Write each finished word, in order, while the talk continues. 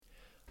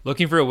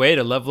Looking for a way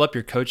to level up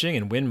your coaching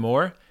and win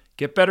more?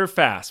 Get better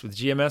fast with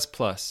GMS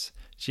Plus.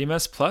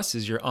 GMS Plus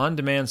is your on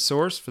demand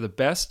source for the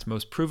best,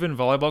 most proven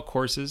volleyball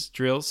courses,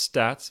 drills,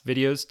 stats,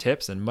 videos,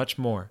 tips, and much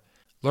more.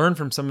 Learn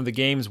from some of the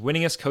game's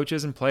winningest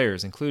coaches and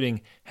players,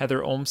 including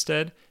Heather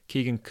Olmstead,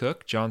 Keegan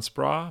Cook, John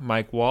Spraw,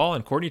 Mike Wall,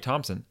 and Courtney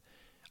Thompson.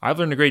 I've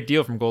learned a great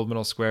deal from Gold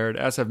Medal Squared,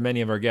 as have many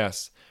of our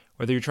guests.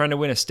 Whether you're trying to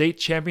win a state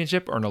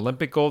championship or an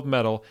Olympic gold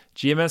medal,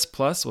 GMS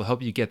Plus will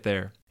help you get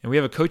there. And we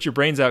have a Coach Your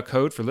Brains Out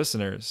code for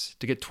listeners.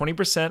 To get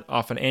 20%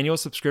 off an annual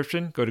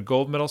subscription, go to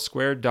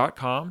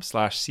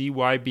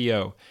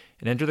goldmedalsquared.com/CYBO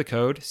and enter the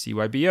code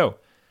CYBO.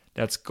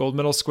 That's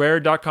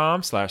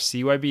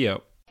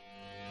goldmedalsquared.com/CYBO.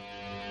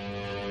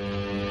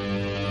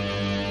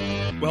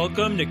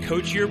 Welcome to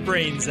Coach Your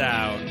Brains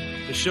Out,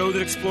 the show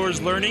that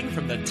explores learning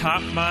from the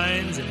top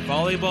minds in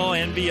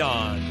volleyball and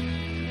beyond.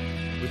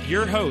 With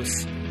your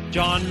hosts,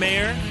 John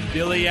Mayer,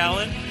 Billy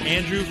Allen,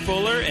 Andrew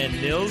Fuller, and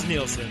Nils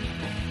Nielsen.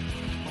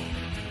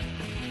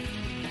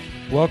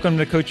 Welcome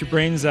to Coach Your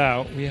Brains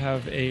Out. We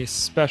have a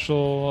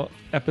special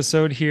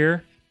episode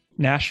here.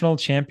 National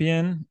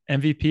champion,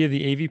 MVP of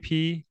the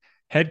AVP,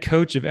 head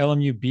coach of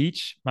LMU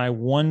Beach, my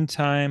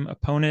one-time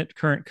opponent,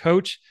 current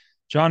coach,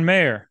 John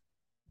Mayer.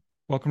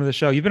 Welcome to the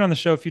show. You've been on the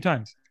show a few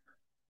times.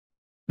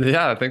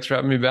 Yeah, thanks for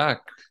having me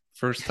back.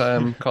 First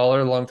time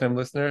caller, long time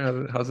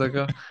listener. How's that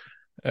go?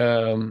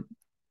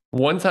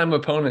 One-time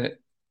opponent.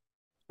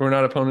 We're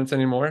not opponents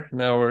anymore.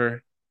 Now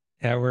we're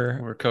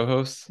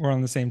co-hosts. We're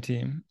on the same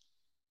team.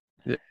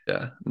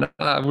 Yeah.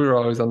 Nah, we were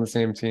always on the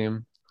same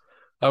team.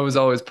 I was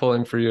always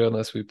pulling for you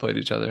unless we played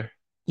each other.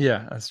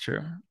 Yeah, that's true.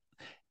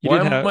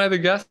 Why am I the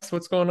guest?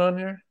 What's going on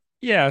here?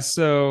 Yeah,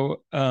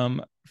 so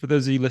for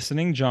those of you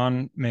listening,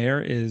 John Mayer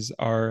is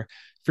our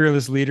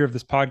fearless leader of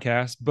this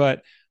podcast,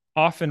 but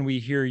often we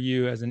hear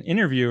you as an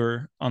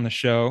interviewer on the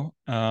show.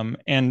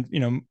 And,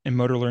 in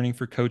motor learning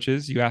for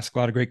coaches, you ask a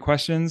lot of great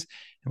questions,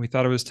 and we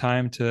thought it was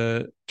time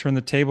to turn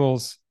the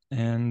tables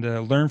and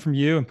learn from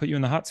you and put you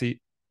in the hot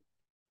seat.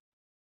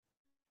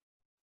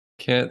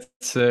 Can't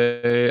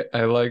say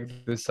I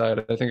like this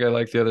side. I think I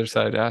like the other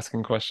side,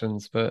 asking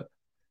questions, but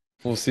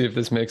we'll see if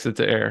this makes it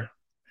to air.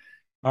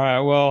 All right.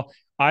 Well,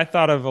 I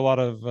thought of a lot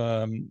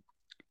of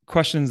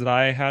questions that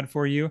I had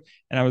for you,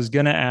 and I was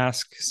going to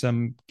ask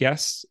some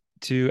guests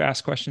to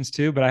ask questions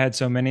too, but I had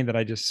so many that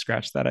I just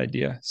scratched that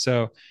idea.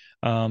 So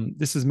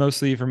this is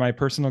mostly for my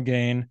personal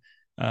gain.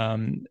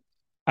 I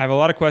have a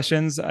lot of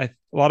questions. A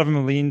lot of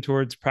them lean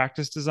towards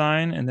practice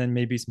design and then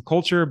maybe some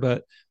culture,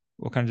 but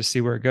we'll kind of just see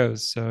where it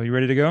goes. So you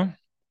ready to go?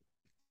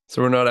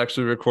 So we're not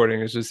actually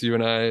recording. It's just you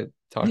and I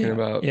talking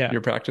about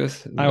your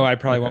practice. I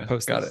probably won't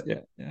post Got this.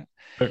 it. Yeah.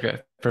 Okay,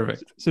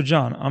 perfect. So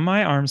John, on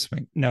my arm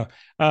swing, no,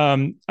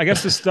 I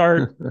guess to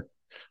start,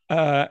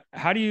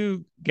 how do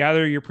you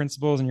gather your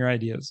principles and your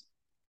ideas?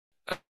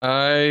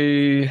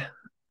 I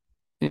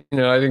think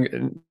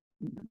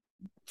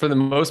for the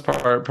most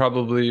part,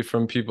 probably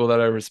from people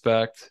that I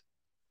respect.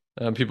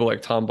 People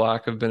like Tom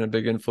Black have been a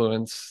big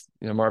influence.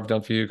 Marv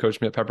Dunphy, who coached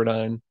me at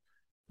Pepperdine.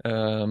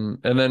 And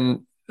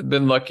then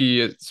been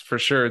lucky, it's for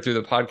sure, through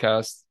the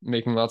podcast,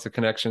 making lots of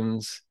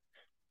connections.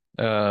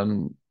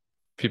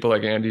 People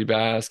like Andy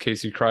Bass,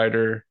 Casey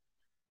Kreider,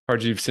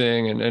 Harjeev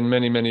Singh, and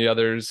many, many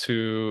others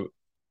who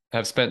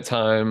have spent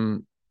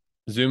time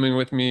Zooming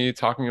with me,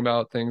 talking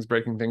about things,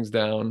 breaking things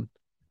down.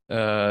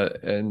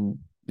 And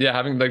yeah,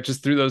 having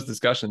just through those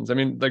discussions. I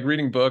mean,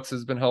 reading books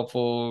has been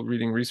helpful,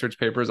 reading research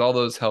papers, all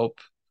those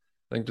help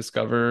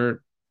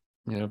discover,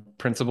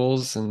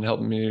 principles and help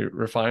me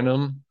refine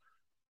them.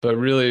 But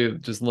really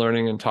just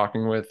learning and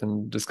talking with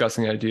and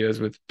discussing ideas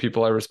with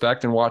people I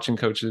respect and watching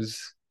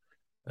coaches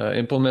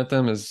implement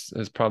them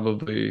has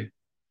probably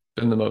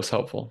been the most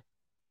helpful.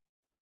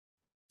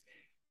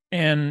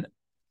 And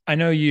I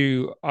know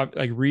you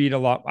read a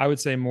lot. I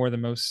would say more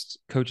than most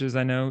coaches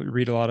I know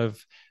read a lot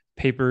of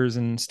papers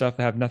and stuff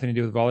that have nothing to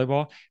do with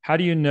volleyball. How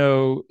do you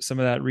know some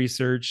of that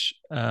research,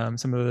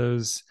 some of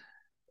those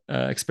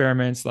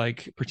experiments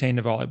pertain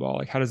to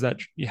volleyball? How do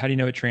you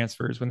know it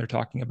transfers when they're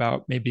talking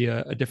about maybe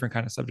a different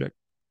kind of subject?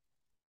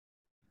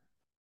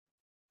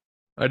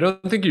 I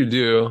don't think you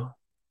do.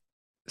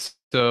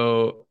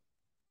 So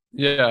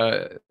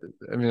yeah,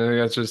 I mean, I think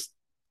that's just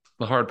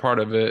the hard part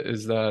of it,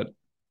 is that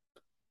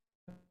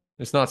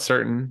it's not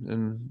certain,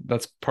 and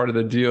that's part of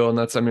the deal. And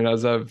that's, I mean,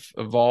 as I've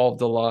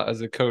evolved a lot as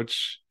a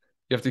coach,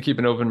 you have to keep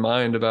an open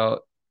mind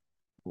about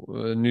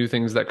new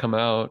things that come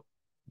out.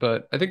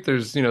 But I think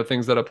there's,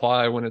 things that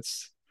apply when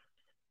it's,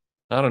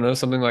 I don't know,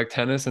 something like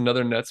tennis,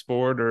 another net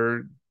sport,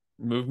 or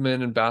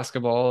movement and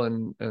basketball,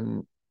 and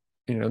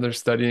they're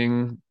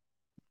studying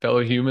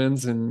fellow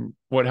humans and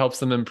what helps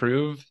them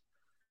improve.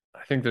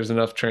 I think there's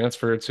enough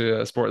transfer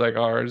to a sport like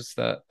ours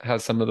that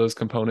has some of those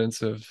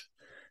components of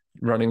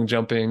running,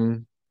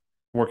 jumping,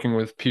 working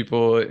with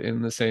people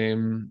in the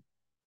same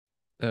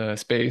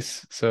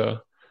space. So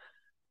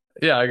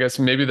yeah, I guess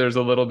maybe there's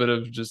a little bit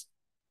of just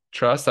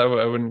trust. I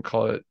wouldn't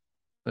call it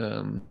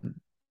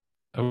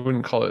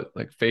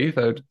faith.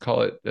 I would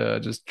call it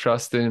just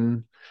trust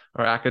in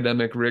our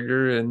academic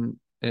rigor and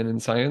in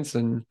science.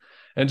 And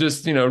And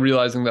just,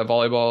 realizing that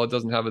volleyball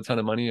doesn't have a ton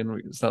of money, and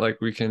it's not like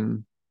we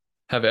can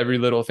have every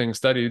little thing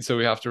studied. So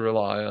we have to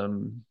rely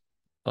on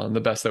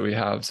the best that we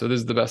have. So this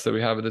is the best that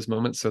we have at this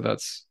moment. So I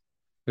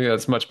think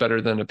that's much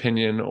better than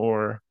opinion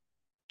or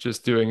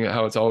just doing it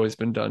how it's always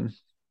been done.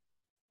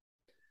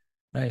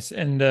 Nice.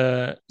 And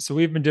so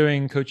we've been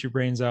doing Coach Your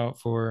Brains Out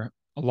for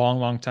a long,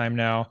 long time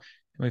now.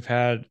 And we've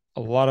had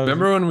a lot of,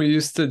 Remember when we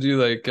used to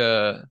do like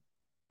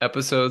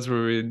episodes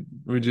where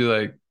we do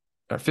like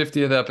our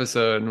 50th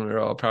episode and we were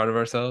all proud of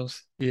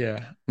ourselves?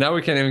 yeah. Now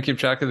we can't even keep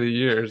track of the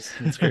years.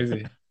 It's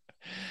crazy.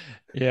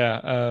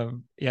 Yeah.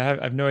 Yeah.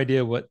 I have no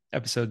idea what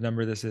episode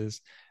number this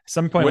is. At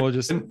some point, When we'll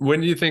just,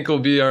 when do you think will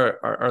be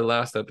our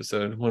last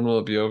episode? When will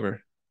it be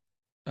over?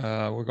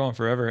 we're going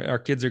forever. Our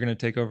kids are going to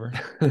take over.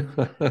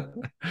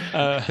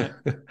 Uh,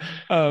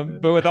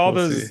 but with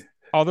We'll see.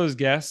 all those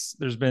guests,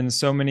 there's been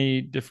so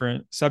many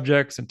different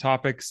subjects and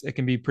topics. It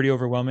can be pretty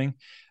overwhelming.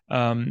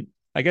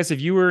 I guess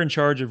if you were in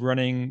charge of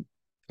running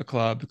a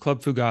club,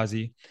 Club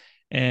Fugazi,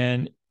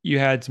 and you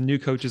had some new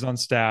coaches on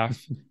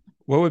staff,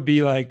 what would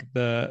be like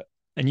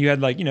and you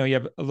had like, you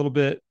have a little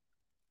bit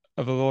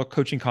of a little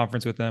coaching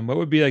conference with them. What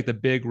would be like the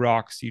big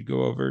rocks you'd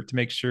go over to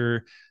make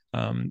sure,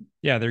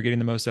 yeah, they're getting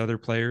the most out of their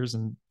players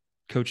and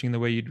coaching the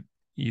way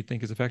you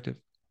think is effective?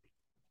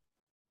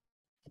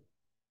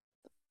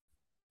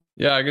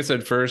 Yeah, I guess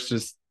I'd first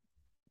just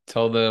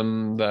tell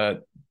them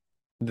that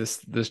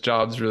this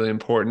job's really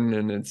important,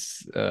 and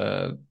it's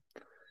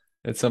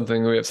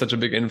something we have such a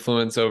big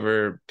influence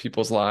over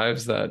people's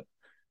lives that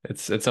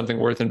it's something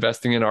worth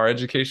investing in our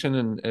education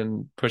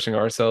and pushing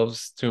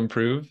ourselves to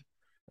improve.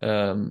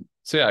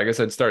 So yeah, I guess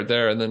I'd start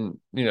there, and then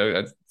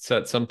I'd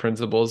set some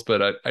principles,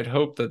 but I'd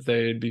hope that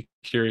they'd be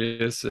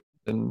curious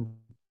and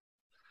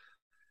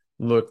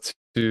look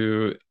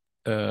to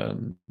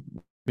um,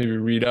 maybe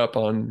read up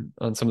on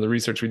some of the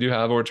research we do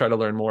have, or try to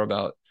learn more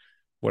about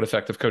what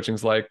effective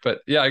coaching's like. But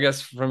yeah, I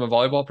guess from a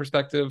volleyball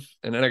perspective,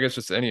 and then I guess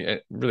just any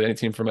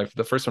team,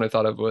 the first one I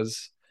thought of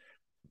was,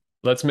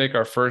 let's make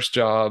our first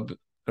job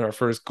and our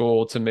first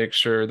goal to make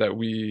sure that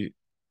we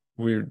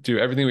do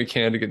everything we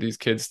can to get these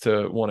kids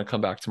to want to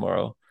come back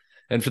tomorrow,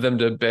 and for them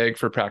to beg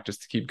for practice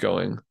to keep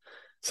going,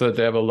 so that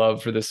they have a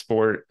love for this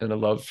sport and a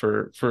love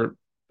for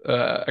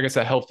I guess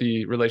a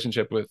healthy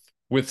relationship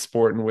with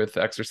sport and with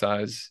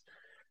exercise,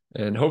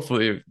 and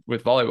hopefully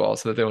with volleyball,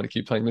 so that they want to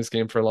keep playing this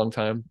game for a long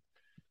time.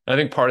 I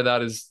think part of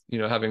that is,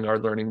 having our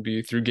learning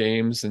be through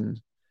games, and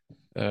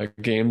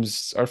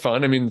games are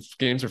fun. I mean,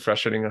 games are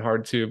frustrating and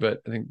hard too,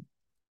 but I think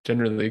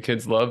generally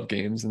kids love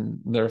games and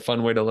they're a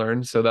fun way to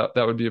learn. So that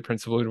would be a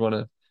principle we'd want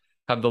to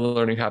have the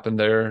learning happen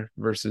there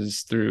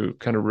versus through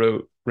kind of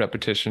rote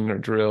repetition or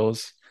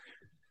drills.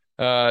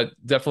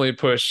 Definitely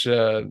push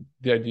the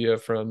idea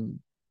from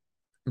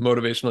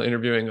motivational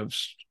interviewing of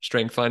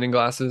strength finding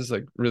glasses,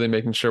 like really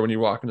making sure when you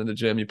walk into the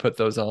gym, you put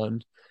those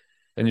on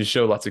and you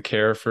show lots of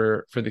care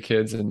for the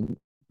kids. And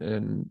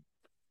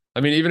I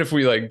mean, even if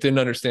we like didn't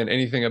understand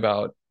anything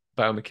about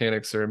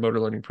biomechanics or motor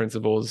learning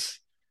principles,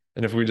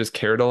 and if we just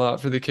cared a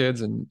lot for the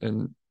kids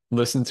and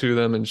listened to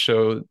them and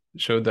showed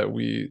that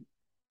we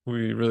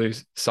really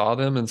saw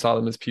them and saw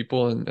them as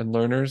people and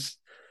learners,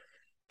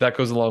 that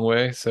goes a long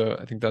way. So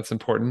I think that's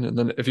important. And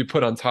then if you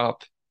put on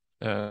top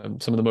some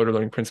of the motor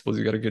learning principles,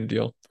 you got a good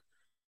deal.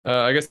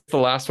 I guess the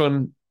last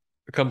one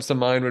that comes to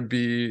mind would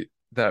be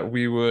that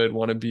we would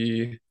want to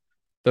be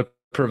the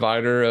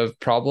provider of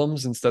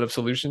problems instead of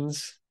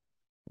solutions.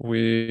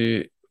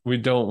 We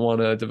don't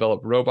want to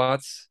develop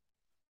robots.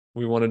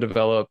 We want to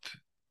develop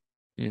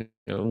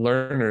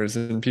learners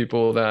and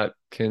people that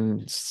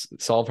can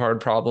solve hard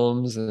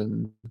problems,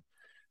 and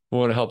we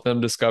want to help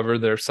them discover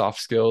their soft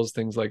skills,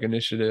 things like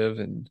initiative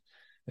and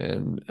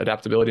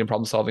adaptability and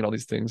problem solving, all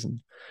these things.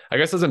 And I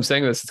guess as I'm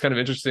saying this, it's kind of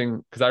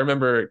interesting because I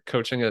remember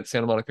coaching at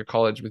Santa Monica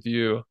College with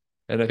you,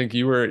 and I think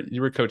you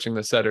were coaching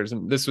the setters,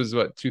 and this was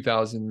what,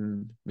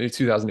 2000, maybe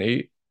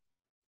 2008.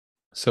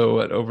 So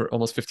what, over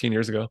almost 15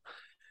 years ago.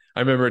 I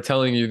remember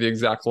telling you the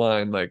exact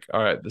line, like,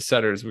 all right, the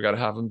setters, we got to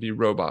have them be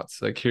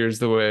robots. Like, here's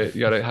the way,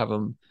 you got to have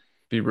them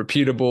be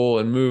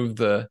repeatable and move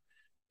the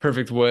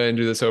perfect way and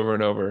do this over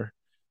and over.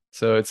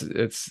 So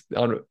it's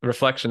on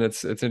reflection,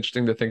 it's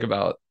interesting to think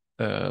about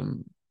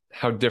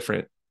how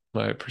different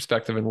my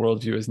perspective and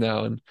worldview is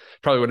now, and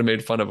probably would have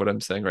made fun of what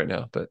I'm saying right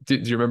now. But do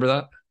you remember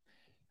that?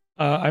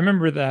 I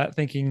remember that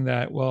thinking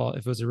that, well, if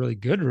it was a really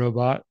good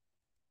robot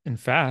and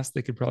fast,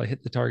 they could probably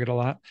hit the target a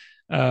lot.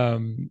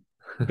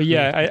 But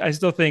yeah, I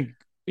still think,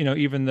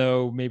 even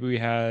though maybe we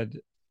had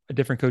a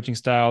different coaching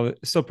style,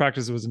 still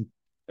practice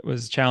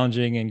was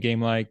challenging and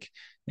game like,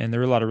 and there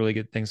were a lot of really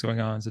good things going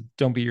on. So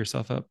don't beat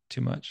yourself up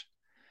too much.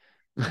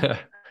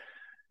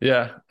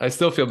 Yeah, I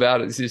still feel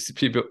bad as you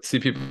see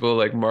people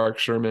like Mark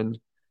Sherman,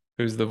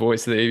 who's the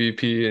voice of the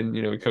AVP, and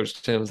we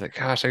coached him. I was like,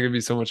 gosh, I could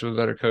be so much of a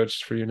better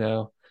coach for you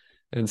now,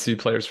 and see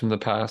players from the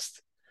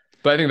past.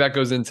 But I think that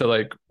goes into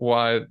like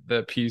why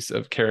the piece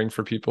of caring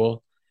for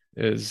people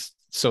is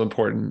so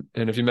important.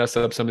 And if you mess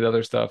up some of the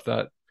other stuff,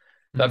 that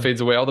Mhm.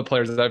 fades away. All the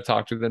players that I've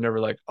talked to, they're never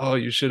like, oh,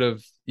 you should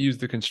have used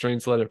the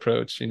constraints led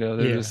approach. They're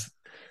Yeah. just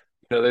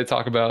they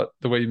talk about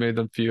the way you made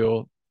them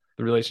feel,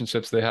 the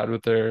relationships they had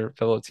with their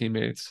fellow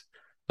teammates.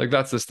 Like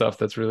that's the stuff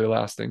that's really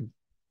lasting.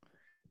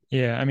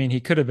 Yeah, I mean, he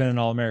could have been an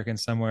All-American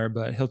somewhere,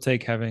 but he'll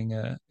take having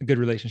a good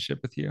relationship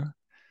with you.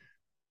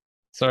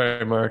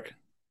 Sorry, Mark.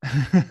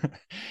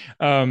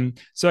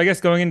 So I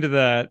guess going into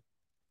that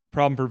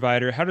problem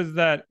provider, how does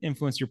that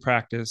influence your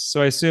practice?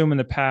 So I assume in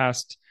the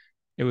past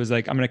it was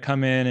like I'm going to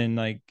come in and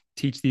like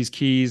teach these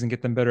keys and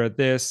get them better at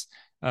this.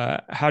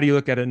 How do you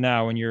look at it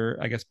now when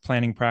you're, I guess,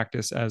 planning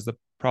practice as the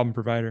problem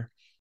provider?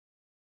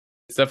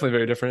 It's definitely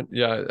very different.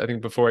 Yeah, I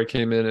think before I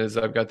came in is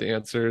I've got the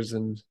answers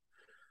and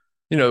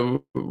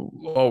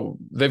oh,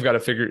 they've got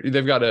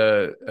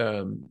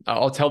to,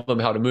 I'll tell them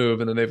how to move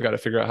and then they've got to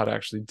figure out how to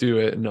actually do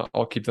it and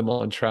I'll keep them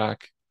on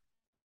track.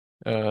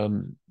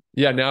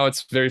 Yeah, now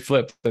it's very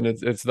flipped and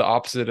it's the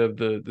opposite of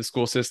the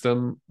school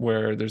system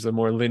where there's a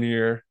more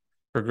linear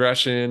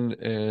progression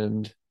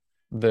and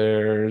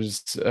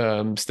there's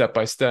step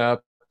by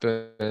step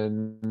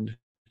and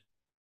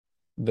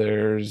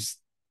there's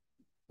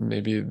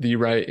maybe the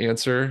right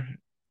answer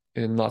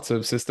in lots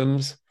of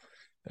systems.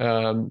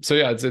 So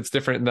yeah, it's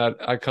different in that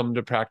I come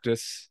to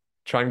practice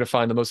trying to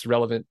find the most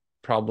relevant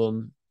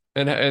problem,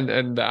 and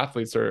the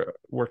athletes are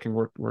working.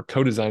 We're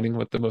co-designing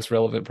what the most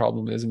relevant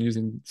problem is and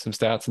using some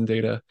stats and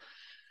data.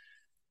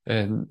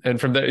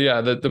 And from there,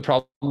 yeah, the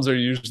problems are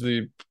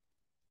usually,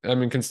 I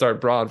mean, can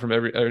start broad from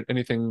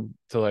anything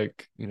to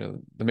like,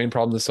 the main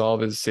problem to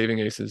solve is saving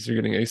aces.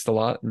 You're getting aced a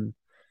lot, and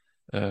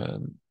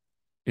um,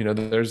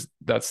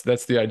 that's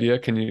the idea.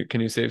 Can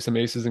you save some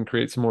aces and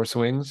create some more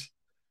swings?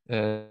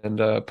 And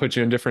put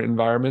you in different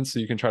environments so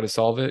you can try to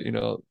solve it,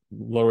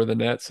 lower the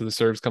net so the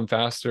serves come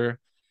faster,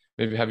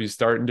 maybe have you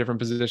start in different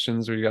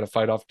positions where you got to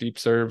fight off deep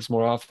serves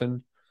more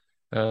often.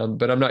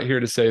 But I'm not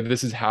here to say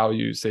this is how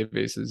you save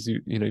aces.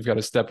 You've got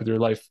to step with your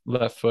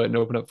left foot and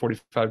open up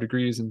 45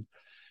 degrees and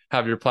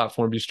have your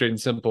platform be straight and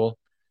simple.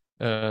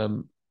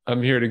 I'm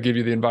here to give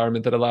you the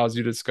environment that allows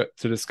you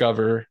to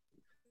discover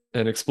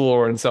and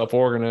explore and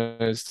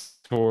self-organize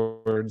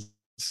towards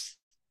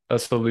a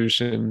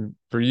solution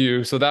for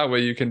you. So that way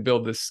you can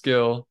build this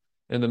skill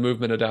and the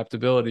movement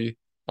adaptability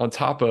on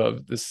top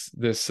of this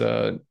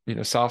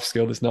soft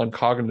skill, this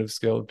non-cognitive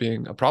skill of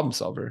being a problem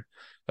solver,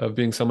 of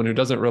being someone who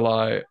doesn't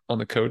rely on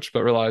the coach,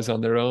 but relies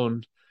on their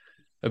own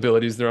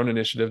abilities, their own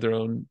initiative, their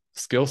own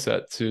skill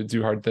set to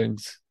do hard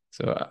things.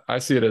 So I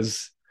see it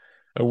as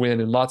a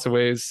win in lots of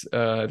ways.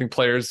 I think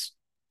players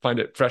find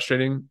it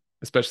frustrating,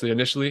 especially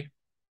initially.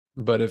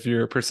 But if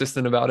you're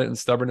persistent about it and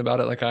stubborn about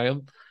it, like I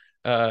am,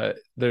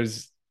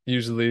 there's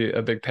usually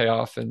a big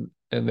payoff, and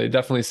they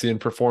definitely see in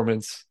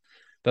performance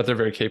that they're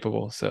very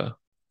capable.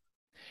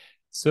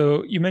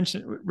 So you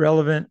mentioned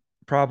relevant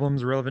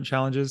problems, relevant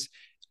challenges.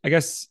 I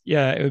guess,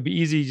 yeah, it would be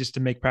easy just to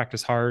make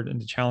practice hard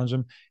and to challenge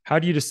them. How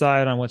do you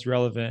decide on what's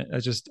relevant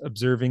as just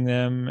observing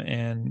them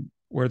and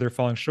where they're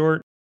falling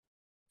short?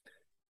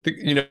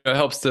 It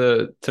helps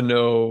to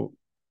know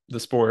the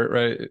sport,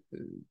 right?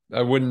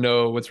 I wouldn't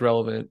know what's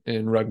relevant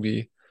in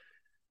rugby.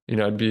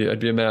 I'd be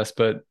a mess.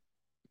 But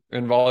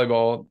in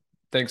volleyball,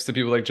 thanks to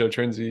people like Joe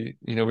Trinzi,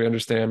 we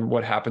understand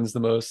what happens the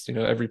most.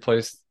 Every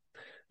place,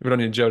 we don't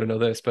need Joe to know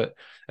this, but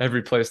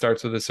every play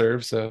starts with a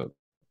serve. So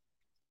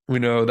we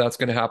know that's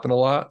going to happen a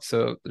lot.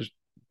 So there's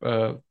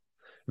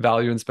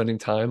value in spending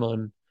time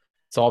on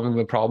solving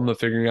the problem of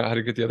figuring out how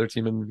to get the other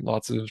team in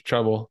lots of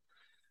trouble.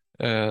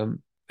 And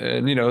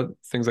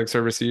things like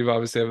serve receive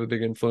obviously have a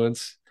big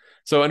influence.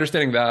 So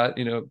understanding that,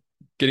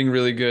 getting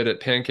really good at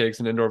pancakes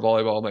in indoor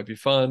volleyball might be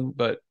fun,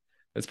 but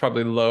it's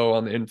probably low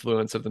on the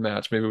influence of the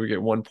match. Maybe we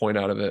get 1 point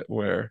out of it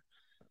where,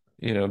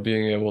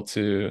 being able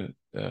to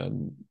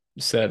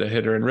set a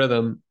hitter in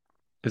rhythm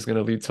is going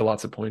to lead to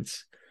lots of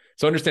points.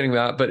 So understanding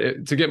that,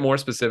 but to get more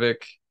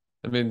specific,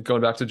 I mean,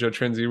 going back to Joe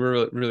Trinzi,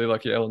 we're really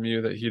lucky at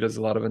LMU that he does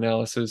a lot of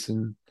analysis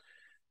and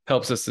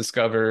helps us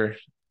discover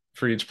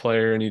for each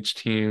player and each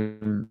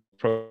team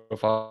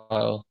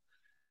profile.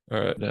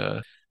 Or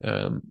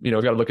we've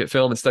got to look at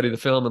film and study the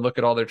film and look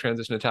at all their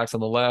transition attacks on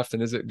the left.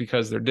 And is it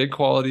because their dig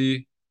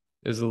quality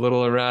is a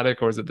little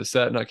erratic, or is it the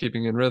set not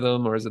keeping in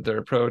rhythm, or is it their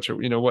approach, or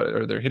what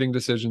are their hitting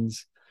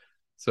decisions?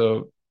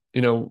 So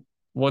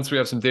once we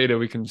have some data,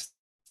 we can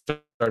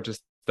start to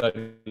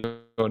study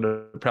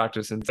and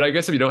practice. And I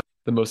guess if you don't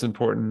have the most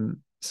important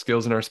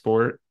skills in our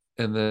sport,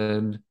 and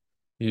then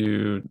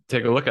you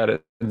take a look at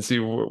it and see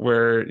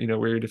where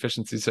your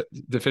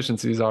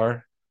deficiencies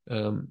are,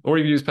 or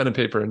you use pen and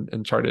paper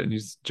and chart it and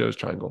use Joe's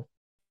triangle.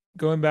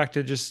 Going back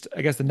to just,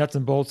 I guess, the nuts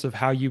and bolts of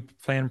how you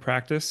plan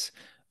practice.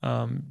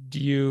 Do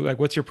you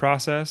what's your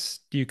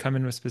process? Do you come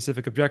in with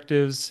specific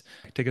objectives?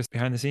 Take us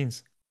behind the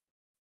scenes.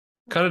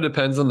 Kind of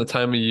depends on the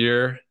time of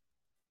year.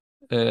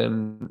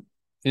 And,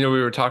 we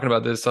were talking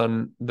about this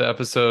on the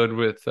episode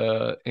with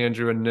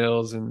Andrew and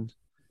Nils, and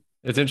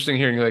it's interesting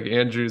hearing like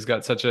Andrew's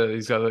got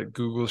he's got like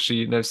Google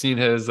sheet, and I've seen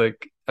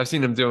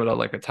him do it on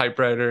like a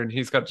typewriter, and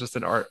he's got just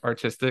an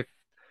artistic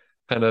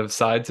kind of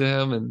side to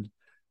him and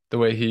the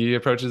way he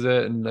approaches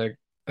it. And like,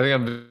 I think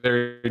I'm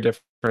very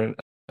different.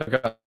 I've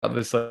got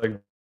this like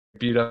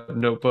beat up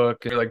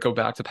notebook and like go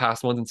back to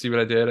past ones and see what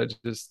I did. I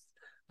just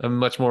I'm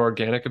much more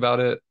organic about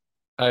it.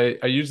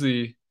 I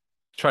usually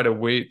try to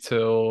wait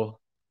till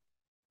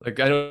like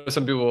I know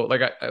some people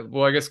like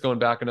well, I guess going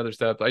back another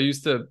step, I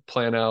used to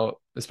plan out,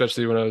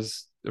 especially when I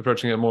was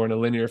approaching it more in a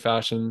linear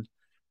fashion.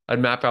 I'd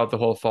map out the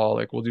whole fall.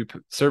 Like we'll do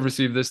serve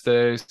receive this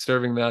day,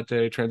 serving that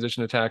day,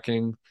 transition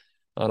attacking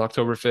on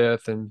October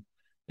 5th. And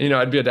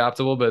I'd be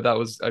adaptable, but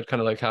I'd kind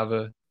of like have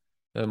a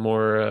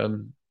more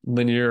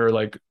linear or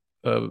like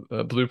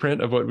a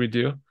blueprint of what we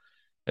do.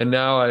 And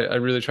now I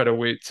really try to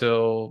wait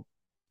till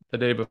the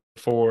day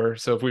before.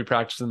 So if we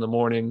practice in the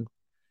morning,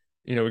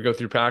 we go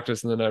through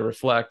practice and then I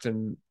reflect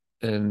and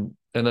then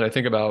I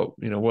think about,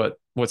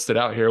 what stood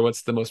out here,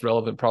 what's the most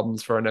relevant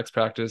problems for our next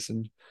practice.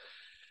 And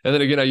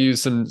then again, I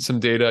use some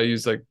data. I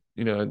use like,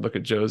 I look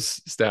at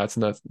Joe's stats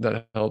and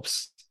that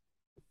helps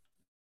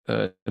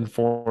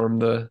inform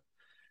the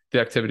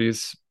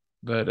activities.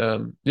 But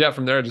yeah,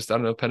 from there, I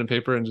don't know, pen and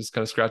paper and just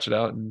kind of scratch it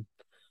out and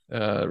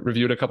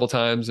review it a couple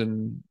times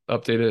and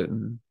update it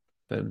and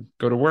then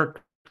go to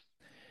work.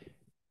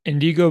 And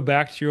do you go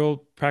back to your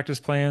old practice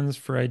plans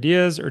for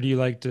ideas, or do you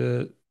like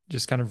to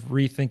just kind of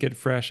rethink it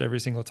fresh every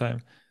single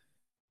time?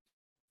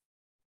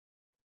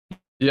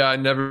 Yeah,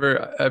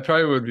 I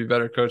probably would be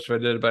better coach if I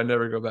did, but I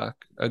never go back.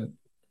 I'm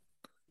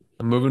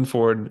moving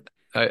forward.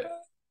 I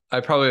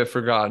probably have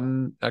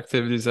forgotten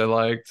activities I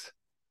liked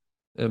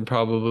and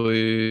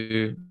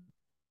probably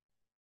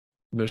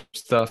there's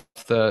stuff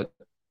that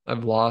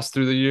I've lost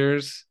through the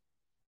years.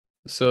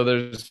 So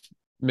there's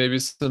maybe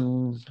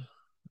some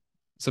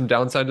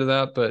downside to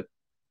that, but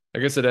I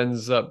guess it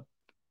ends up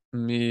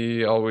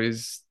me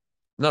always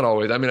not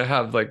always. I mean, I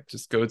have like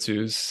just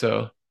go-tos,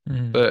 so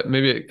Mhm. but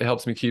maybe it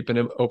helps me keep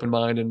an open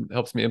mind and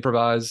helps me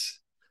improvise.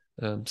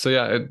 So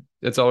yeah,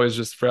 it's always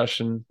just fresh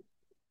and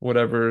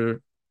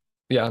whatever.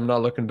 Yeah, I'm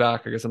not looking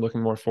back. I guess I'm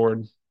looking more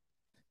forward.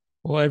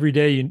 Well, every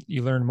day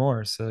you learn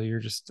more, so you're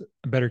just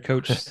a better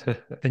coach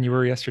than you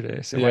were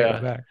yesterday. So why go Yeah.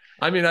 back?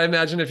 I mean, I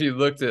imagine if you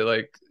looked at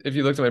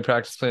my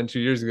practice plan 2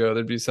 years ago,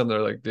 there'd be some that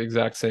are like the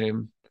exact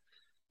same.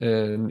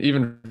 And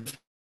even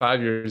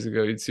 5 years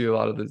ago, you'd see a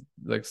lot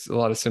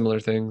of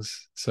similar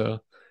things. So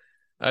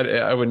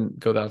I wouldn't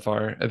go that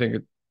far. I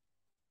think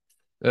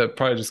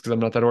probably just because I'm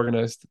not that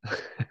organized.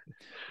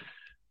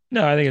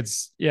 No, I think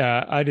it's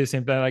yeah, I do the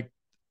same thing.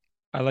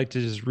 I like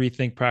to just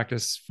rethink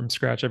practice from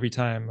scratch every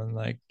time, and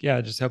like yeah,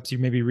 it just helps you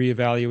maybe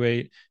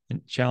reevaluate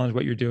and challenge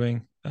what you're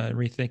doing and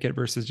rethink it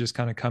versus just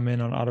kind of come in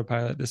on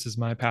autopilot. This is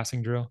my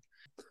passing drill.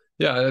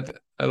 Yeah,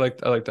 I like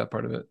that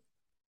part of it.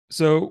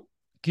 So,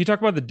 can you talk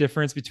about the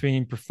difference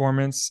between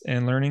performance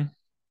and learning?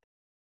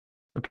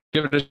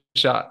 Give it a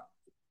shot.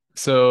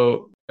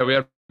 So yeah, we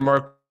have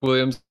Mark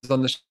Williams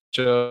on the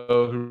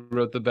show who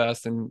wrote the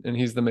best, and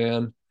he's the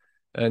man.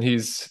 And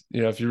he's,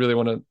 if you really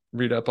want to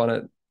read up on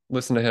it,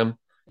 listen to him.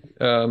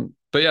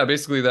 But yeah,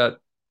 basically that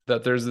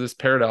there's this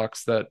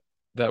paradox that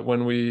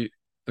when we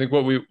I think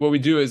what we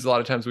do is a lot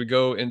of times we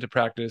go into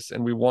practice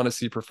and we want to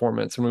see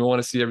performance and we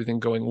want to see everything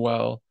going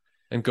well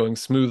and going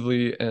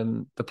smoothly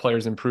and the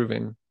players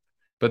improving.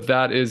 But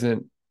that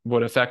isn't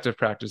what effective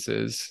practice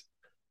is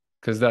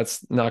because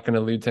that's not going to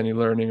lead to any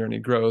learning or any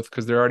growth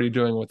because they're already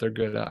doing what they're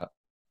good at.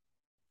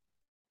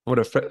 What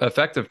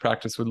effective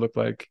practice would look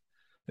like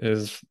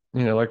is,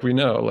 like we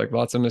know, like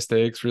lots of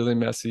mistakes, really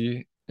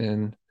messy,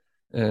 and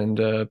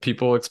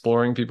people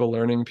exploring, people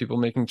learning, people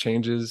making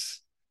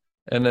changes.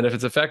 And then if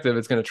it's effective,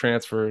 it's going to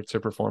transfer to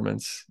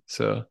performance.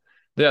 So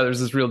yeah, there's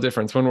this real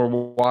difference when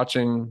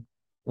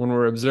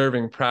we're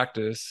observing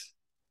practice,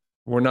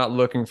 we're not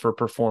looking for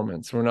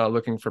performance. We're not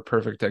looking for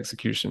perfect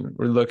execution.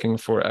 We're looking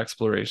for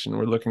exploration.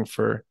 We're looking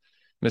for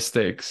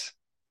mistakes.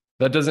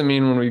 That doesn't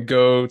mean when we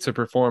go to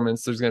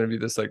performance, there's going to be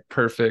this like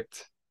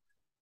perfect,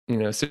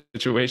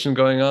 situation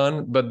going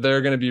on, but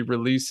they're going to be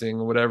releasing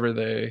whatever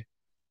they,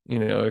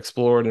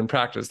 explored and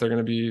practice. They're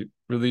going to be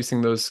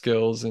releasing those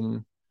skills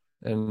and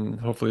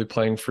hopefully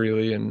playing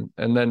freely and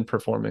then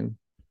performing.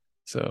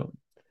 So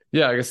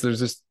yeah, I guess there's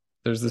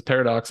this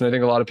paradox. And I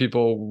think a lot of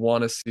people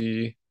want to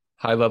see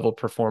high level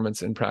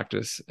performance in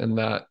practice. And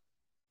that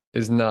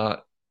is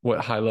not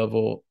what high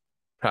level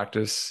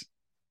practice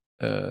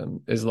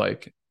is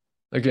like.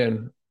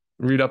 Again,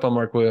 read up on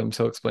Mark Williams.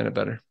 He'll explain it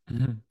better.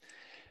 Mhm.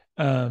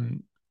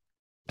 Um,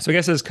 so I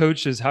guess as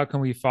coaches, how can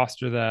we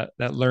foster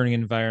that learning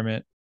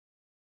environment?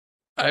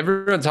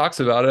 Everyone talks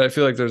about it. I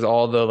feel like there's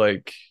all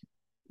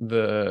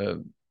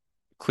the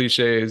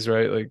cliches,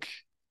 right? Like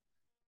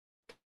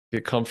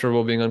get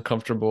comfortable being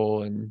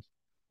uncomfortable and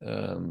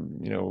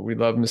we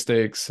love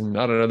mistakes and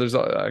I don't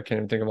know, I can't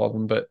even think of all of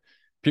them, but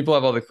people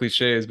have all the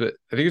cliches, but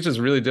I think it's just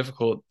really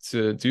difficult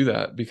to do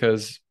that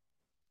because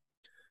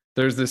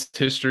there's this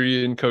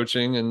history in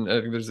coaching and I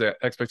think there's the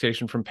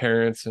expectation from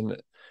parents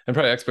and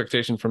probably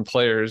expectation from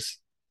players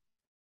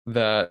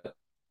that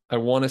I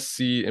want to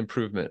see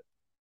improvement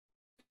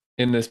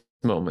in this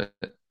moment.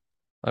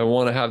 I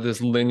want to have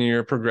this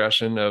linear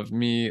progression of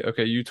me,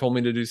 okay, you told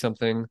me to do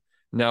something,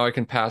 now I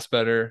can pass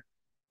better.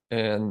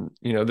 And,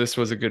 this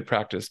was a good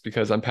practice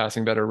because I'm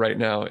passing better right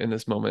now in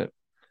this moment.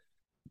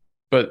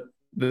 But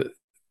the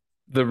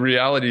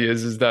reality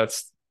is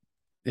that's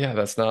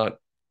not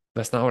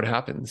that's not what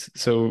happens.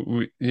 So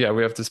we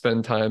have to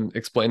spend time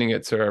explaining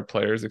it to our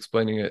players,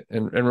 explaining it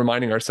and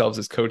reminding ourselves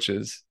as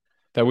coaches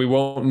that we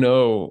won't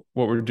know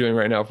what we're doing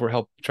right now if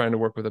we're trying to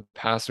work with a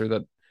passer,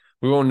 that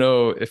we won't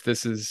know if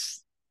this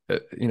is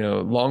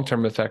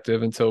long-term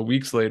effective until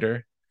weeks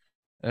later.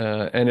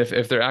 And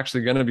if they're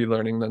actually going to be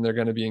learning, then they're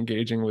going to be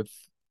engaging with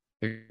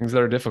things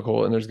that are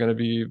difficult, and there's going to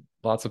be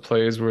lots of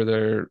plays where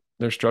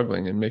they're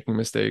struggling and making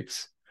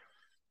mistakes.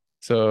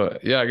 So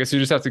yeah, I guess you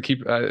just have to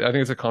keep. I think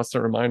it's a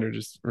constant reminder,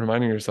 just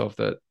reminding yourself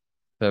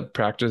that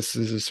practice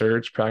is a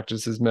search,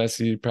 practice is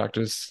messy,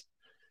 practice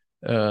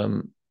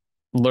um,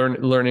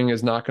 learning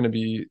is not going to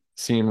be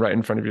seen right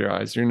in front of your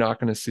eyes. You're not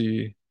going to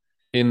see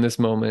in this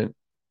moment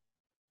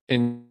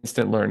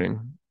instant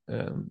learning.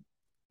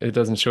 It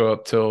doesn't show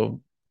up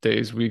till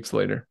days, weeks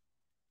later.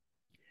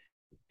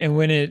 And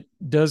when it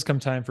does come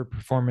time for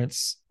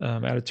performance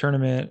at a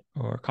tournament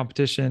or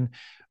competition,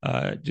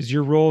 does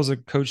your role as a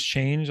coach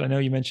change? I know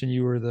you mentioned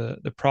you were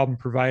the problem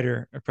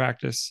provider at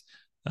practice.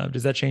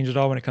 Does that change at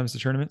all when it comes to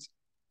tournaments?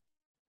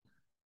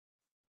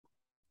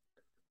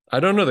 I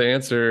don't know the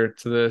answer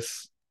to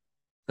this.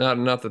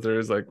 Not that there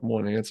is like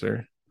one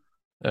answer,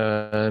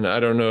 and I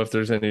don't know if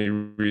there's any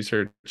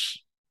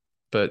research,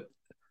 but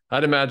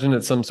I'd imagine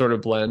it's some sort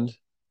of blend.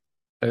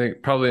 I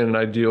think probably in an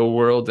ideal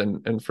world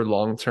and for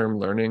long-term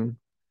learning,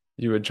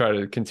 you would try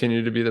to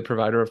continue to be the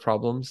provider of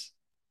problems.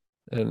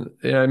 And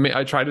yeah, I mean,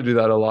 I try to do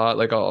that a lot.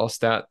 Like I'll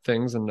stat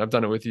things, and I've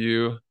done it with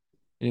you.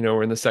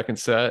 We're in the second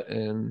set,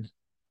 and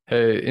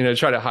hey,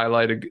 try to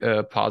highlight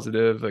a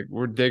positive. Like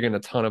we're digging a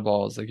ton of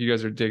balls. Like you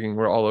guys are digging,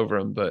 we're all over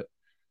them, but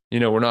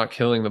we're not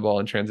killing the ball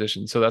in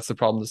transition. So that's the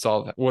problem to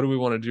solve. What do we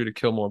want to do to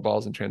kill more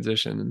balls in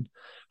transition? And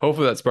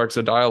hopefully that sparks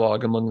a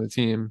dialogue among the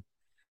team.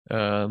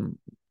 Um,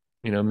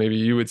 maybe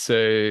you would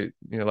say,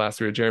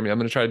 last week with Jeremy, I'm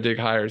going to try to dig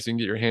higher so you can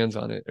get your hands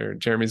on it. Or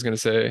Jeremy's going to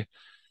say,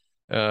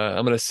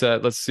 I'm going to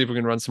let's see if we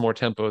can run some more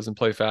tempos and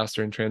play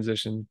faster in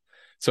transition.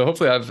 So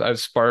hopefully I've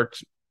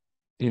sparked,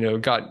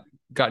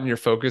 gotten your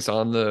focus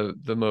on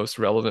the most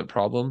relevant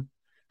problem.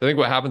 I think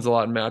what happens a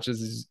lot in matches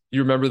is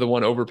you remember the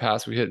one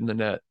overpass we hit in the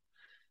net,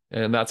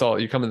 and that's all.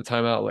 You come in the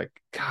timeout like,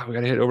 God, we got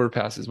to hit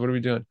overpasses. What are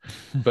we doing?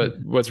 But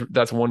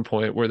that's one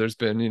point where there's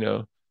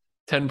been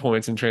 10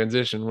 points in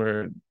transition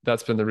where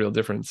that's been the real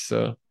difference.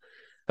 So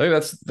I think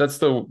that's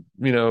the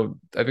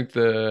I think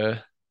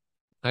the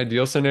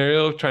ideal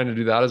scenario, trying to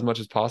do that as much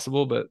as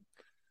possible. But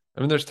I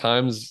mean, there's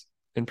times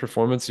in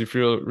performance you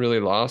feel really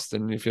lost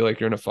and you feel like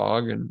you're in a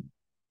fog, and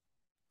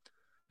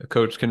a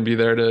coach can be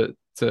there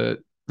to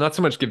not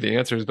so much give the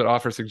answers, but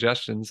offer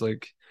suggestions.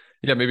 Like,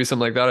 yeah, maybe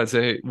something like that. I'd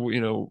say,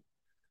 hey,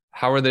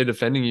 how are they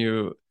defending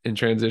you in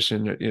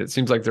transition? It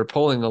seems like they're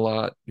pulling a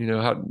lot.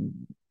 How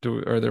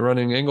are they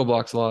running angle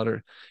blocks a lot,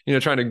 or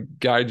trying to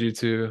guide you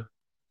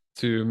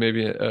to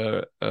maybe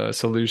a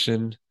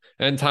solution.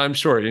 And time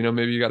short,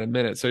 maybe you got a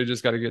minute, so you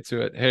just got to get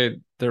to it. Hey,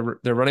 they're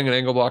running an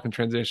angle block in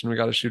transition. We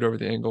got to shoot over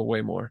the angle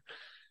way more,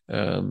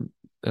 and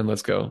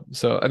let's go.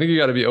 So I think you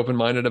got to be open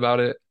minded about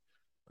it.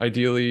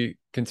 Ideally,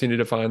 continue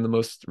to find the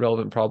most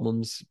relevant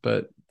problems,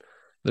 but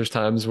there's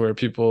times where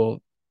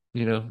people,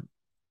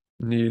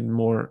 need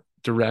more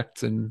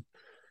direct and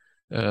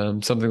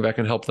something that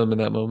can help them in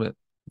that moment.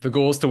 The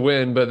goal is to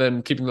win, but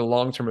then keeping the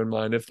long term in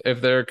mind.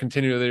 If they're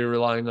continually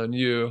relying on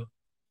you,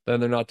 then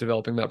they're not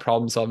developing that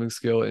problem solving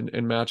skill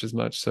in match as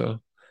much. So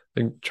I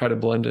think try to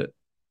blend it.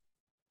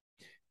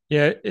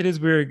 Yeah, it is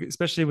weird,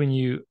 especially when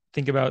you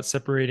think about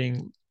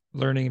separating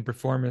learning and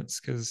performance,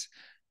 because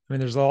I mean,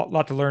 there's a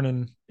lot to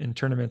learn in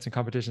tournaments and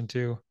competition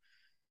too.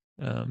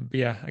 But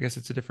yeah, I guess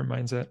it's a different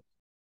mindset.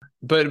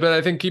 But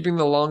I think keeping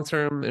the long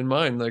term in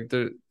mind,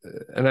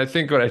 and I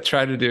think what I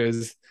try to do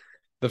is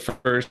the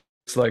first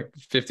like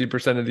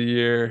 50% of the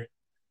year,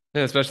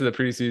 and especially the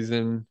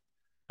preseason,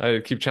 I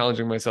keep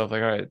challenging myself,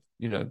 like, all right,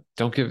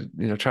 don't give,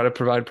 try to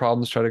provide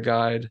problems, try to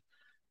guide.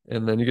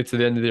 And then you get to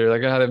the end of the year,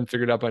 like, I haven't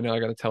figured out by now. I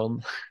got to tell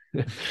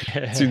them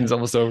season's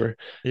almost over.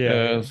 Yeah,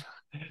 yeah, Um,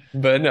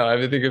 but no,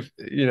 I think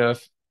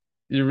if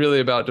you're really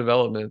about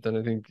development, then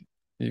I think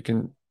you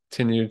can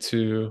continue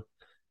to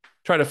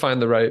try to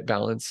find the right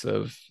balance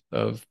of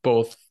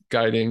both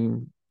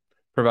guiding,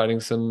 providing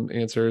some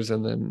answers,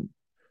 and then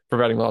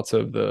providing lots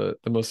of the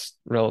most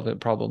relevant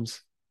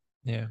problems.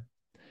 yeah.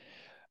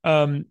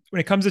 When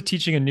it comes to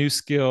teaching a new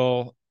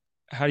skill,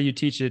 how do you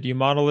teach it? Do you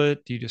model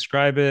it? Do you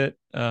describe it?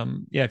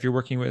 Yeah, if you're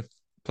working with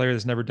a player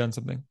that's never done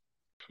something.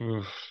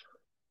 Oof.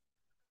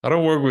 I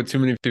don't work with too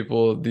many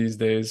people these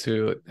days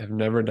who have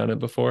never done it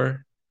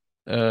before.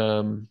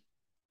 Um,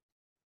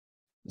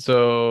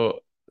 so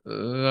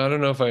I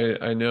don't know if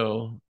I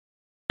know.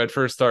 I'd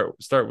first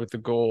start with the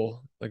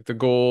goal. Like the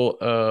goal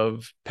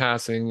of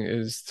passing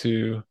is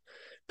to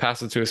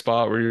pass it to a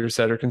spot where your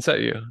setter can set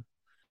you,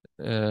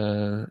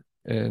 uh,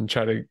 and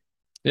try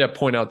to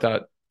point out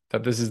that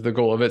this is the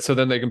goal of it. So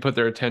then they can put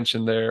their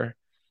attention there,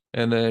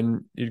 and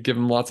then you'd give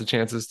them lots of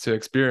chances to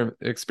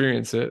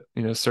experience it.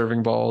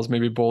 Serving balls,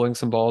 maybe bowling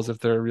some balls if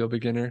they're a real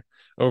beginner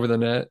over the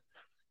net,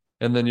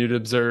 and then you'd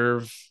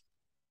observe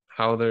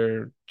how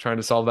they're trying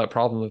to solve that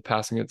problem of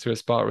passing it to a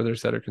spot where their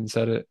setter can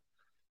set it.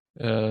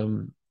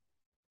 Um,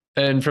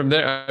 And from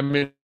there, I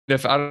mean,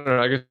 if I don't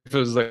know, I guess if it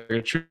was like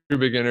a true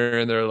beginner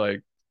and they're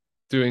like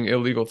doing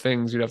illegal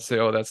things, you'd have to say,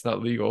 oh, that's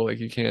not legal. Like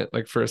you can't,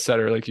 like for a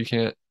setter, like you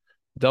can't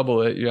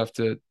double it. You have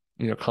to,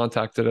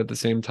 contact it at the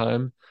same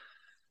time.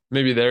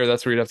 Maybe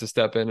that's where you'd have to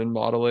step in and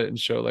model it and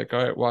show like,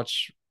 all right,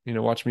 watch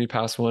me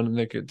pass one and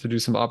they get to do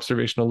some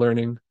observational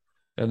learning.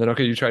 And then,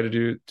 okay, you try to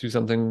do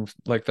something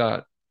like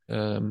that.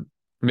 Um,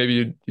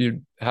 Maybe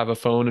you'd have a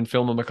phone and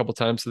film them a couple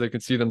times so they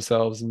could see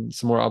themselves and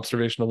some more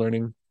observational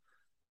learning.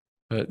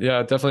 But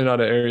yeah, definitely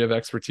not an area of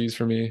expertise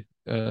for me.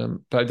 But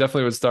I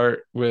definitely would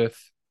start with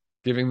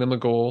giving them a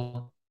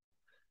goal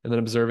and then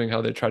observing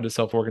how they tried to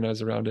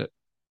self-organize around it.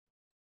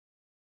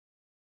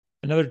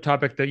 Another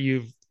topic that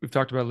we've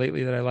talked about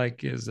lately that I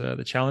like is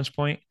the challenge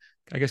point.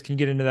 I guess can you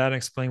get into that and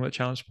explain what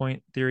challenge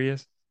point theory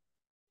is?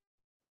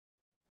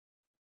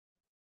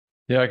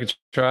 Yeah, I could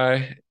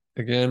try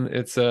again.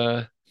 It's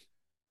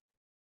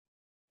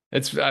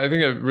I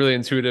think a really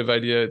intuitive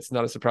idea. It's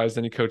not a surprise to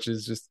any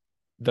coaches, just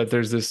that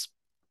there's this,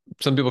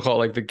 some people call it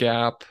like the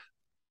gap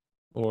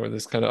or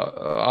this kind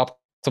of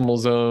optimal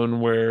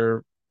zone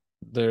where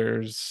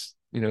there's,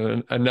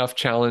 enough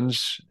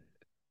challenge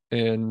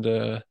and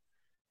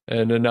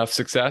enough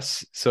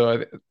success. So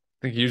I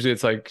think usually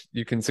it's like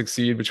you can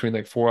succeed between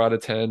like 4 out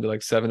of 10 to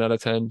like 7 out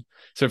of 10.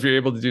 So if you're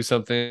able to do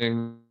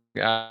something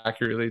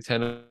accurately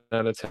 10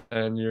 out of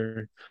 10,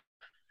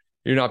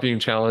 you're not being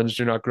challenged,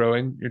 you're not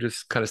growing, you're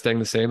just kind of staying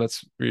the same.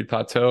 That's Reed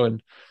Plateau.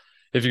 And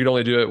if you could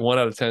only do it 1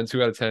 out of 10,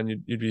 2 out of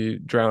 10, you'd be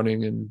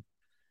drowning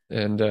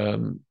and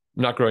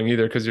not growing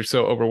either because you're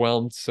so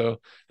overwhelmed.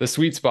 So the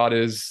sweet spot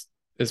is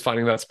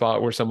finding that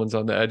spot where someone's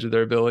on the edge of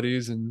their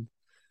abilities and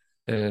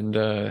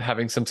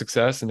having some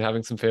success and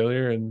having some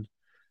failure and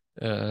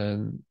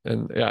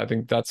yeah, I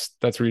think that's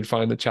where you'd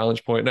find the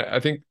challenge point. And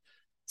I think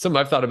something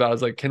I've thought about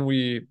is like, can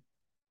we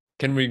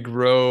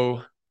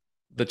grow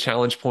the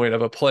challenge point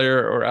of a player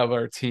or of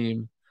our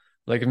team?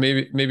 Like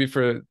maybe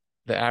for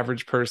the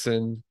average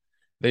person,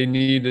 they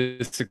need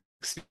to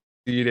succeed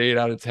 8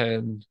 out of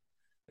 10,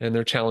 and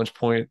their challenge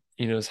point,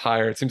 is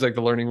higher. It seems like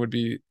the learning would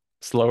be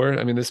slower.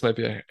 I mean, this might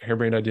be a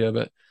harebrained idea,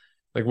 but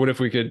like, what if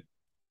we could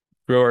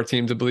grow our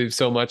team to believe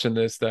so much in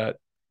this that,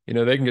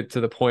 they can get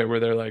to the point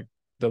where they're like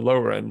the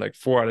lower end, like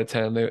 4 out of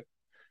 10.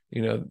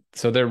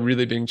 So they're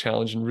really being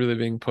challenged and really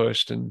being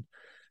pushed, and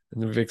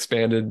we've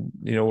expanded,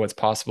 what's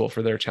possible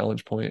for their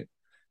challenge point.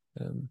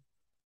 Um,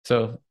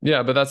 so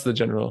yeah, but that's the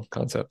general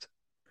concept.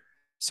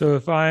 So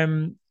if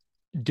I'm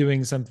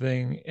doing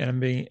something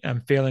and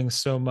I'm failing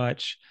so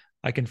much,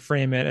 I can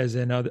frame it as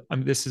in, oh,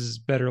 this is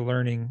better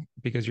learning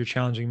because you're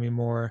challenging me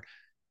more.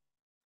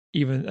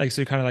 Even like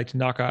so, you kind of like to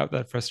knock out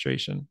that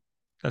frustration.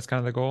 That's kind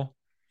of the goal.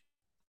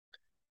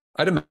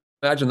 I'd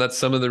imagine that's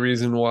some of the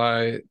reason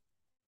why,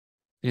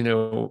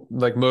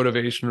 like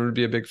motivation would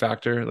be a big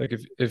factor. Like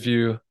if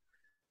you're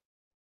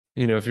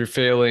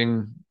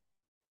failing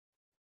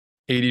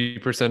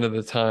 80% of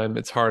the time,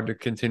 it's hard to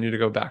continue to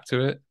go back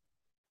to it.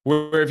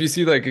 Where if you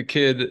see like a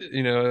kid,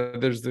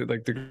 there's the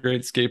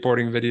great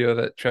skateboarding video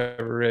that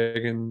Trevor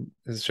Reagan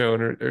has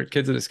shown, or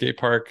kids at a skate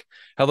park,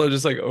 how they'll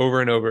just like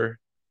over and over,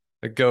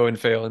 like go and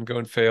fail and go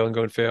and fail and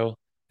go and fail.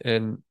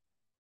 And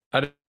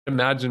I'd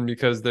imagine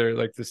because they're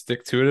like the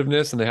stick to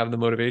itiveness and they have the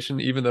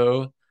motivation, even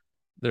though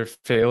they're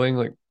failing,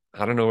 like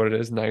I don't know what it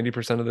is,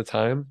 90% of the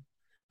time,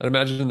 I'd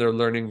imagine they're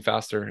learning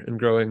faster and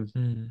growing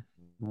Mm.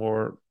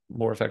 more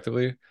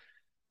effectively.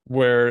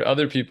 Where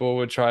other people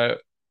would try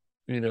it,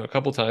 a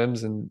couple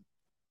times and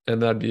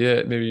that'd be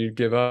it. Maybe you'd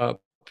give up.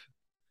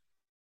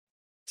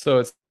 So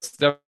it's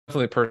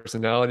definitely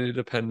personality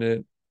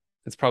dependent.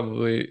 It's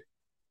probably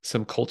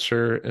some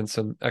culture and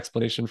some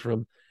explanation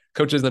from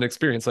coaches and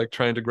experience, like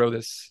trying to grow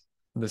this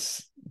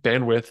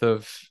bandwidth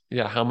of,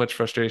 yeah, how much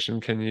frustration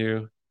can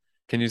you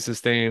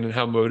sustain and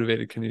how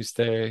motivated can you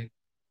stay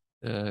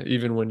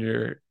even when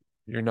you're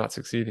not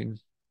succeeding.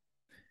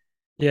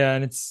 Yeah,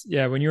 and it's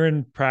yeah when you're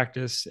in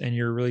practice and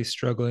you're really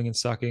struggling and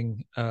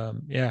sucking,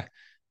 yeah,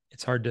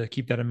 it's hard to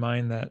keep that in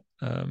mind that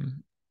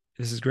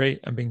this is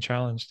great. I'm being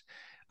challenged.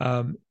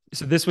 So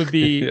this would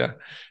be Yeah,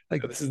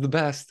 like this is the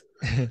best.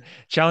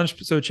 challenge.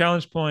 So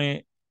challenge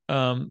point,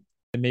 and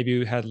maybe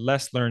we had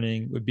less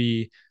learning would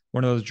be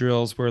one of those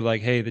drills where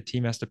like, hey, the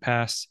team has to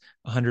pass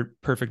 100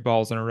 perfect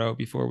balls in a row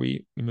before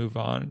we move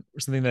on, or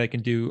something that I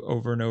can do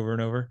over and over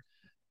and over.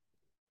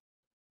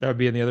 That would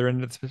be on the other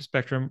end of the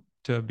spectrum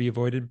to be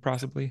avoided,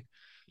 possibly.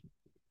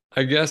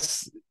 I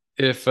guess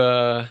if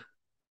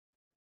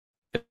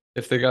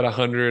if they got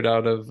 100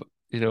 out of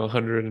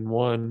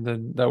 101,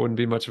 then that wouldn't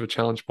be much of a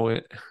challenge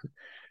point.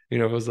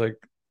 If it was like,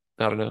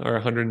 I don't know, or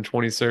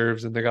 120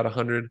 serves and they got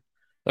 100.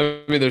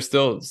 I mean, there's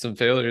still some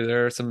failure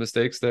there, some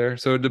mistakes there.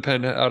 So it would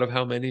depend out of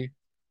how many,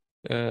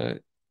 and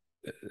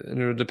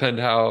it would depend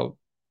how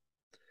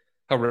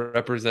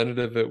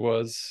representative it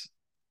was.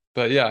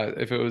 But yeah,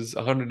 if it was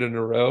 100 in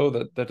a row,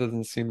 that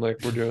doesn't seem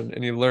like we're doing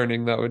any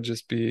learning. That would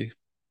just be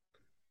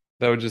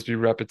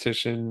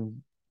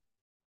repetition,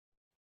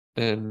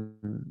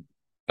 and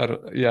I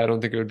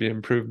don't think it would be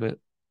improvement.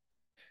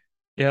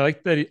 Yeah, I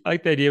like that. I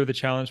like the idea with the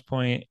challenge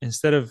point.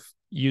 Instead of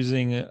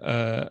using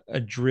a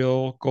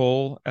drill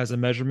goal as a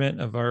measurement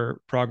of our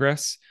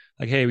progress.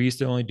 Like, hey, we used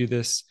to only do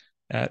this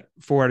at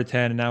 4 out of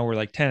 10, and now we're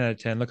like 10 out of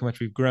 10. Look how much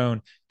we've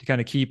grown, to kind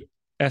of keep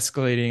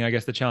escalating, I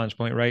guess, the challenge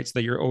point, right? So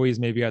that you're always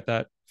maybe at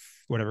that,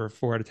 whatever,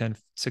 4 out of 10,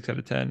 6 out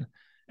of 10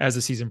 as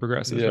the season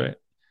progresses, Yeah. right?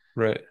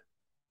 Right.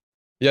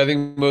 Yeah, I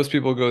think most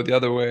people go the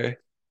other way,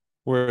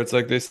 where it's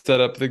like they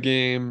set up the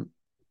game,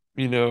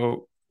 you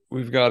know,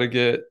 we've got to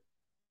get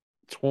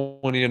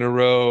 20 in a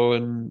row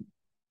and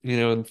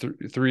in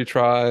three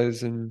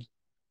tries, and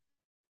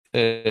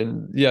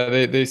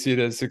yeah, they see it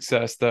as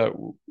success, that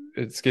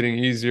it's getting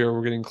easier,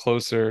 we're getting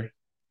closer,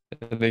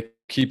 and they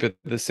keep it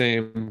the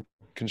same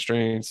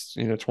constraints,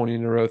 20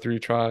 in a row, three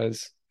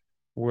tries.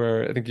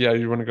 Where I think, yeah,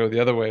 you want to go the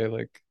other way,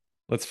 like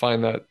let's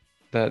find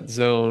that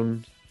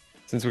zone.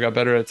 Since we got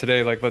better at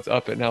today, like let's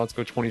up it now. Let's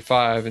go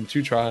 25 and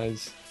two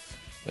tries.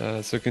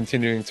 So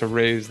continuing to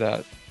raise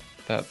that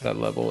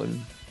level and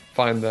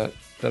find that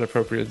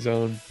appropriate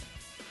zone.